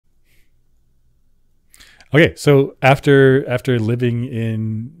Okay, so after living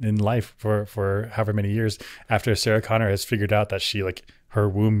in life for however many years, after Sarah Connor has figured out that she like her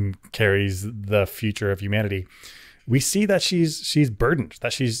womb carries the future of humanity, we see that she's burdened,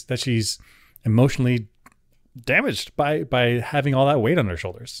 that she's emotionally damaged by having all that weight on her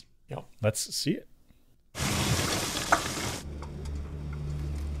shoulders. Yep. Let's see it.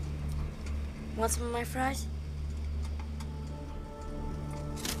 Want some of my fries?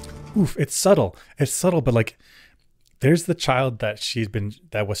 Oof, it's subtle. It's subtle, but like there's the child that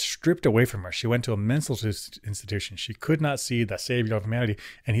was stripped away from her. She went to a mental institution. She could not see the savior of humanity,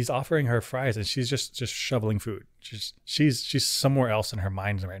 and he's offering her fries, and she's just shoveling food. She's somewhere else in her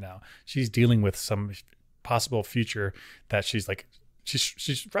mind right now. She's dealing with some possible future that she's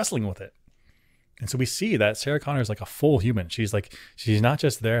wrestling with it. And so we see that Sarah Connor is like a full human. She's not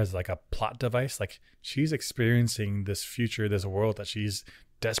just there as like a plot device. Like she's experiencing this future, this world that she's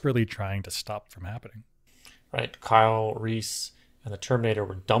desperately trying to stop from happening. Right. Kyle Reese and the Terminator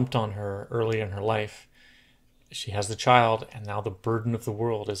were dumped on her early in her life. She has the child, and now the burden of the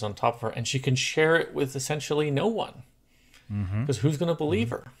world is on top of her, and she can share it with essentially no one. Because who's going to believe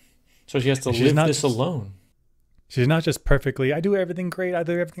her? So she has to live this alone. She's not just perfectly, I do everything great, I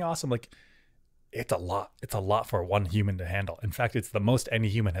do everything awesome. Like it's a lot. It's a lot for one human to handle. In fact, it's the most any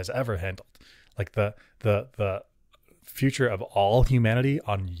human has ever handled. Like the future of all humanity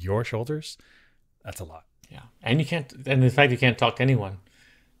on your shoulders, that's a lot. Yeah. And in fact, you can't talk to anyone.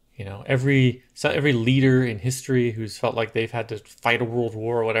 You know, every leader in history who's felt like they've had to fight a world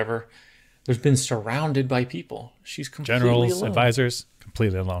war or whatever, there's been surrounded by people. She's completely generals, alone. advisors,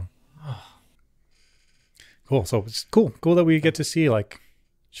 completely alone. Cool. So it's cool that we get to see like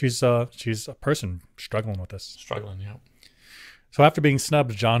she's a person struggling with this. Struggling, yeah. So after being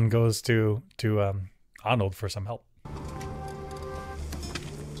snubbed, John goes to Arnold for some help.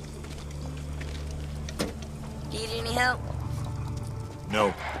 Need any help?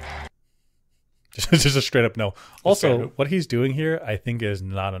 No. Just a straight up no. Also, what he's doing here, I think, is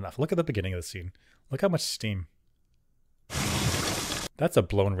not enough. Look at the beginning of the scene. Look how much steam. That's a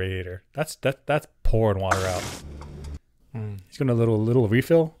blown radiator. That's pouring water out. He's going to little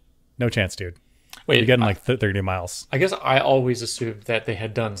refill. No chance, dude. Wait, you're getting like 30 miles. I guess I always assumed that they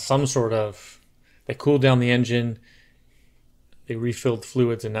had done some sort of. They cooled down the engine. They refilled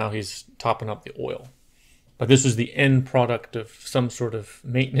fluids, and now he's topping up the oil. But this was the end product of some sort of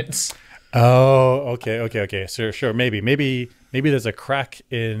maintenance. Oh, okay. Sure. Maybe there's a crack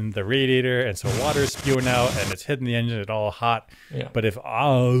in the radiator, and so water's spewing out, and it's hitting the engine. It's all hot. Yeah. But if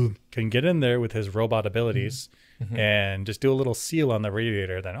Al can get in there with his robot abilities and just do a little seal on the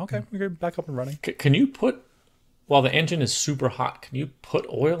radiator, then okay, we're back up and running. Can you put, while the engine is super hot, can you put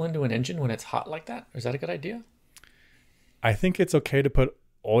oil into an engine when it's hot like that? Is that a good idea? I think it's okay to put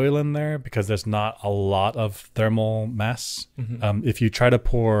oil in there because there's not a lot of thermal mass. If you try to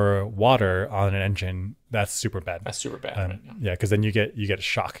pour water on an engine, that's super bad. That's super bad. Right? Yeah, because then you get a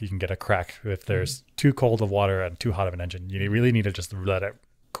shock. You can get a crack if there's too cold of water and too hot of an engine. You really need to just let it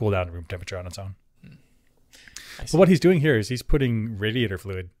cool down to room temperature on its own. But what he's doing here is he's putting radiator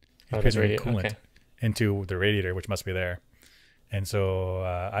fluid, putting coolant into the radiator, which must be there. And so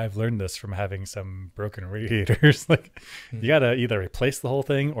I've learned this from having some broken radiators. Like you got to either replace the whole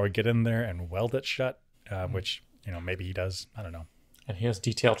thing or get in there and weld it shut, which, maybe he does. I don't know. And he has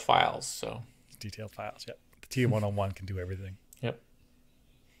detailed files. So detailed files. Yep. The T101 can do everything. Yep.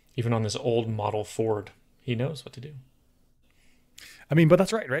 Even on this old model Ford, he knows what to do. I mean, but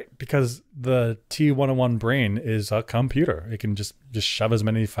that's right? Because the T101 brain is a computer. It can just shove as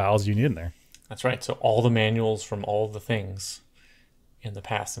many files you need in there. That's right. So all the manuals from all the things in the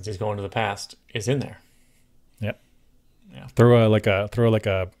past, since he's going to the past, is in there. Yep. Yeah. Throw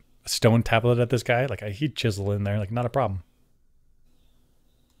a stone tablet at this guy, like he'd chisel in there, like not a problem.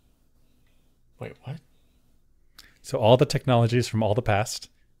 Wait, what? So all the technologies from all the past,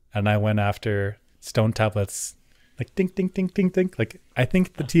 and I went after stone tablets, like ding, ding, ding, ding, ding. Like I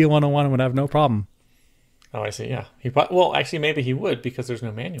think the T101 would have no problem. Oh, I see. Yeah. Actually, maybe he would because there's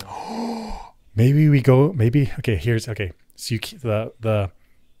no manual. Okay. So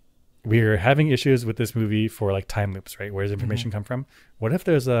we're having issues with this movie for like time loops, right? Where does information come from? What if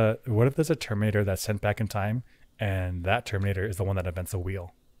there's a Terminator that's sent back in time, and that Terminator is the one that invents a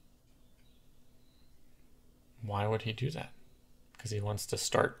wheel? Why would he do that? Because he wants to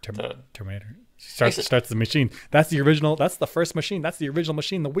start the Terminator. Starts the machine. That's the original. That's the first machine. That's the original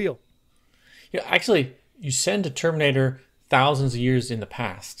machine. The wheel. Yeah, actually, you send a Terminator thousands of years in the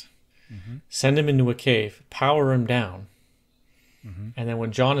past, send him into a cave, power him down, and then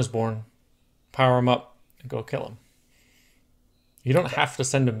when John is born, power him up and go kill him. You don't have to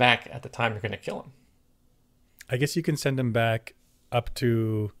send him back at the time you're going to kill him. I guess you can send him back up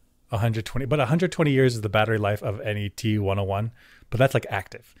to 120, but 120 years is the battery life of any T101, but that's like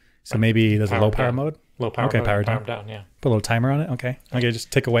active. So maybe there's a low power mode. Low power Okay, mode, power power down. down. Yeah. Put a little timer on it. Okay. Okay, just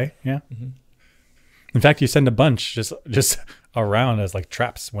tick away. Yeah. In fact, you send a bunch just around as like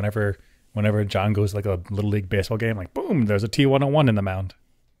traps whenever John goes to like a little league baseball game, like boom, there's a T101 in the mound.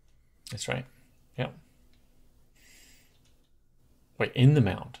 That's right. Yeah. Wait, in the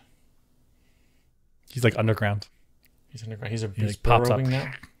mound. He's like underground. He's underground. He's like pops up. burrowing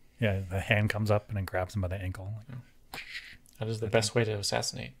now. Yeah, the hand comes up and then grabs him by the ankle. That is the best way to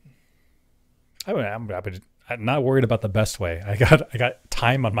assassinate. I'm not worried about the best way. I got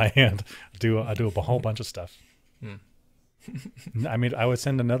time on my hand. I do a whole bunch of stuff. I mean, I would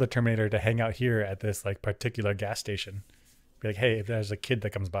send another Terminator to hang out here at this like particular gas station. Be like, hey, if there's a kid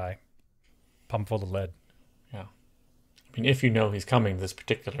that comes by, pump full of lead. Yeah. I mean, if you know he's coming to this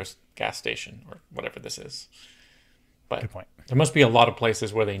particular gas station or whatever this is. But Good point. there must be a lot of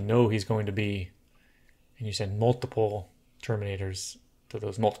places where they know he's going to be, and you send multiple Terminators to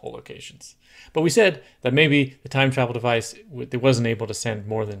those multiple locations. But we said that maybe the time travel device, it wasn't able to send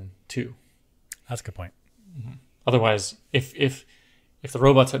more than 2. That's a good point. Otherwise, if the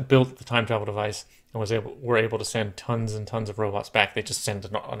robots had built the time travel device and were able to send tons and tons of robots back, they just send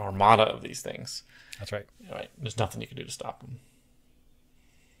an armada of these things. That's right. Right? There's nothing you can do to stop them.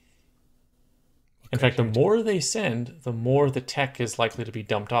 In fact, the more they send, the more the tech is likely to be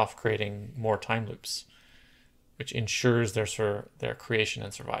dumped off, creating more time loops, which ensures their creation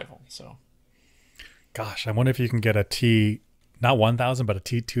and survival. So, Gosh, I wonder if you can get a T, not 1000, but a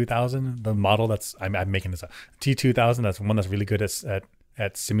T2000. The model that's I'm making this up. T2000. That's one that's really good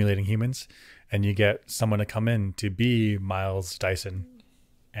at simulating humans, and you get someone to come in to be Miles Dyson,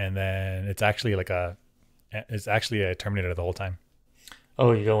 and then it's actually a Terminator the whole time.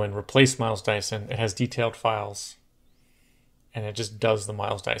 oh, you go and replace Miles Dyson. It has detailed files, and it just does the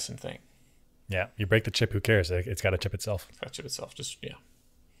Miles Dyson thing. Yeah, you break the chip. Who cares? It's got a chip itself. That chip itself, just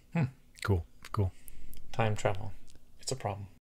yeah. Cool. Time travel, it's a problem.